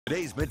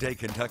Today's Midday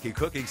Kentucky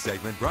Cooking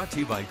segment brought to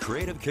you by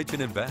Creative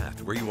Kitchen and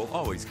Bath, where you will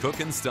always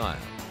cook in style.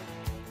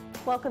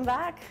 Welcome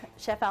back.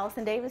 Chef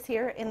Allison Davis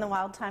here in the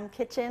Wild Time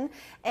Kitchen,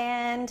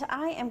 and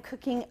I am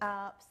cooking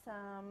up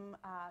some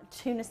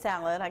tuna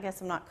salad. I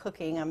guess I'm not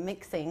cooking, I'm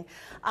mixing.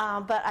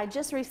 But I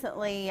just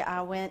recently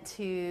went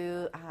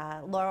to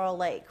Laurel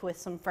Lake with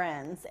some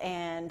friends,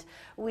 and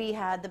we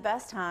had the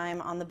best time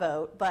on the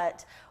boat.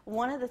 But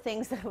one of the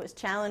things that was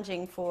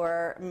challenging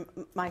for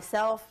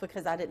myself,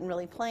 because I didn't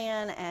really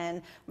plan,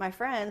 and my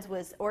friends,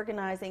 was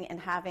organizing and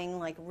having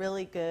like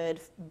really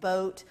good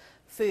boat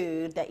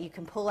food that you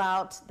can pull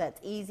out,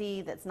 that's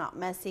easy, that's not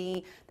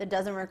messy, that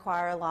doesn't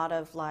require a lot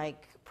of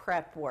like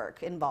prep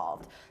work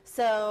involved.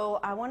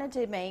 So I wanted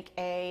to make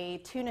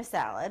a tuna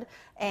salad,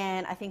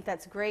 and I think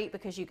that's great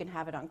because you can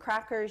have it on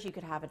crackers, you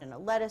could have it in a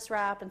lettuce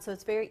wrap, and so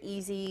it's very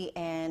easy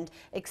and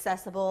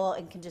accessible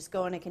and can just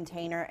go in a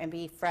container and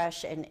be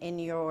fresh and in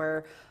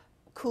your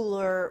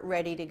cooler,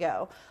 ready to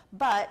go.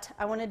 But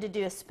I wanted to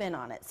do a spin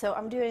on it. So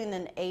I'm doing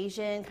an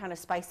Asian, kind of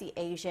spicy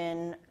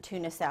Asian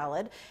tuna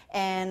salad.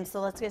 And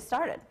so let's get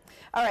started.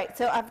 All right,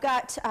 so I've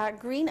got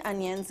green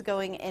onions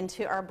going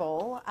into our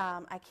bowl.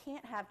 I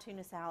can't have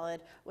tuna salad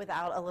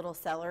without a little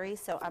celery,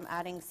 so I'm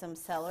adding some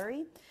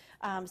celery.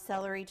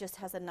 Celery just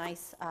has a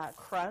nice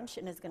crunch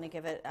and is going to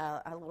give it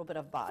a little bit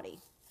of body.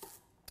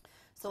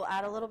 So we'll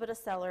add a little bit of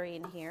celery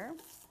in here.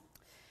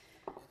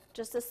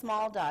 Just a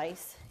small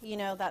dice. You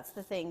know, that's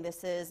the thing.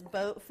 This is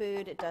boat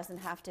food. It doesn't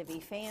have to be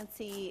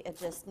fancy. It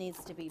just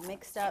needs to be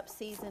mixed up,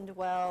 seasoned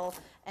well.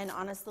 And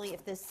honestly,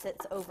 if this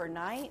sits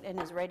overnight and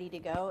is ready to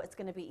go, it's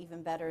going to be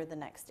even better the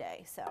next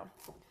day. So,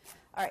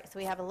 all right, so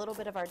we have a little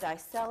bit of our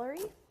diced celery.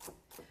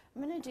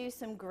 I'm going to do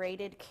some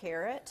grated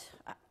carrot,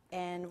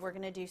 and we're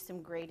going to do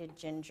some grated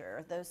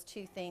ginger. Those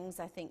two things,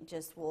 I think,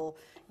 just will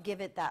give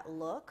it that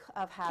look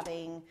of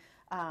having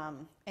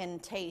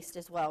and taste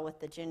as well with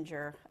the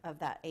ginger of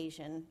that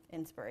Asian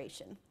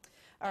inspiration.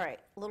 All right,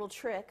 little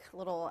trick,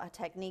 little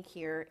technique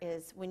here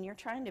is when you're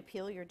trying to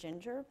peel your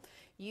ginger,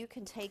 you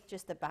can take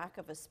just the back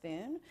of a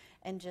spoon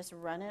and just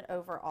run it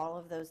over all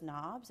of those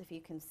knobs, if you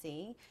can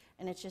see,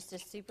 and it's just a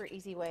super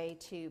easy way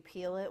to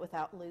peel it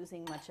without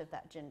losing much of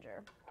that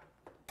ginger.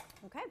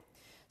 Okay,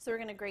 so we're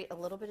going to grate a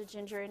little bit of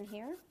ginger in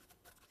here.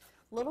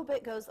 A little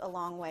bit goes a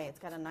long way. It's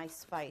got a nice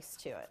spice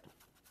to it.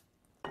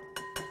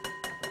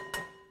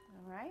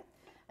 Right?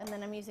 And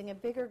then I'm using a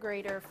bigger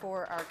grater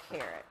for our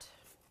carrot.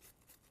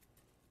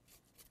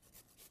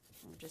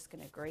 I'm just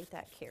going to grate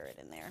that carrot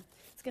in there.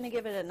 It's going to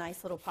give it a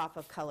nice little pop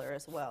of color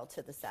as well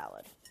to the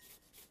salad.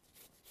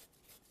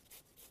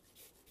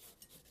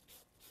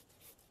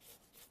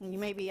 And you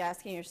may be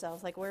asking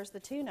yourselves, like, where's the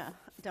tuna?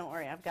 Don't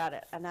worry, I've got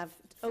it. And I've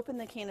opened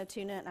the can of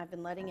tuna and I've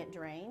been letting it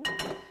drain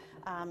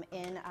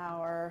in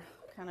our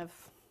kind of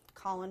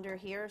colander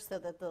here so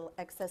that the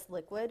excess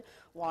liquid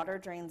water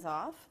drains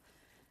off.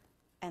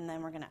 And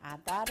then we're going to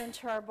add that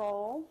into our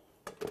bowl.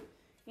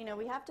 You know,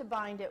 we have to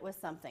bind it with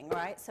something,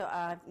 right? So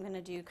I'm going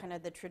to do kind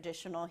of the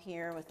traditional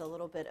here with a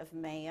little bit of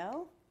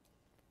mayo.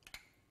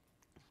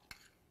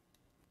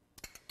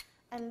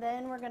 And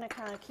then we're going to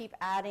kind of keep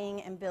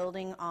adding and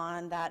building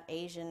on that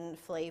Asian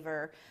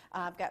flavor.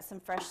 I've got some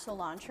fresh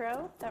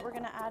cilantro that we're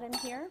going to add in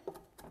here.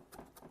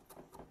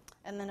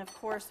 And then, of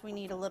course, we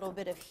need a little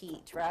bit of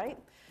heat, right?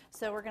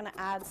 So we're going to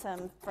add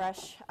some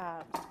fresh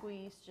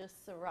squeezed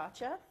just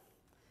Sriracha.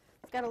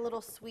 It's got a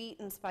little sweet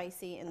and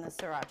spicy in the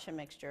Sriracha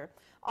mixture.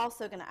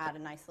 Also going to add a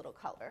nice little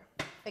color.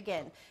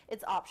 Again,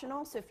 it's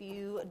optional, so if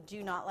you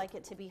do not like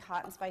it to be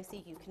hot and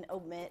spicy, you can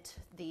omit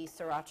the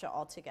Sriracha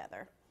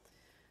altogether.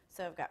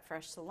 So I've got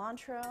fresh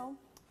cilantro.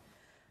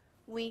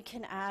 We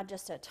can add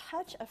just a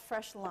touch of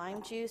fresh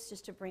lime juice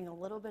just to bring a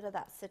little bit of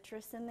that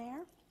citrus in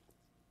there.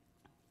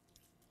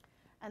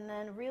 And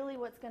then really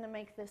what's going to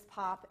make this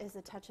pop is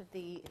a touch of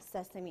the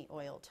sesame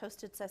oil.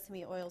 Toasted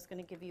sesame oil is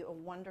going to give you a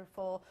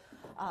wonderful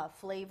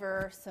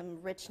flavor, some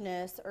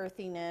richness,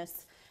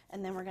 earthiness,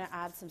 and then we're going to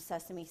add some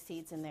sesame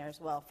seeds in there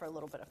as well for a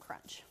little bit of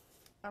crunch.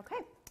 Okay,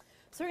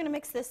 so we're going to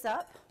mix this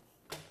up.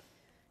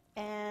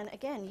 And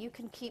again, you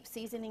can keep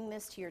seasoning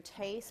this to your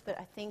taste, but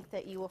I think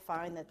that you will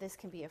find that this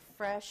can be a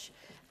fresh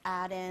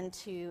add-in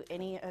to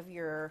any of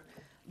your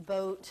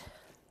boat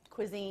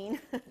cuisine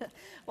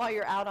while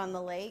you're out on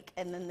the lake,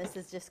 and then this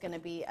is just going to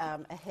be a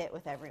hit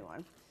with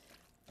everyone.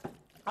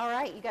 All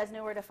right, you guys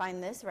know where to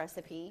find this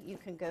recipe. You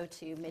can go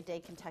to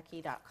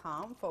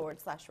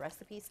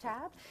middaykentucky.com/recipes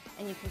tab,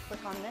 and you can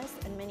click on this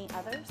and many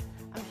others.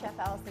 I'm Chef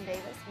Allison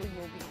Davis. We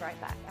will be right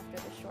back after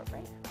this short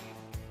break.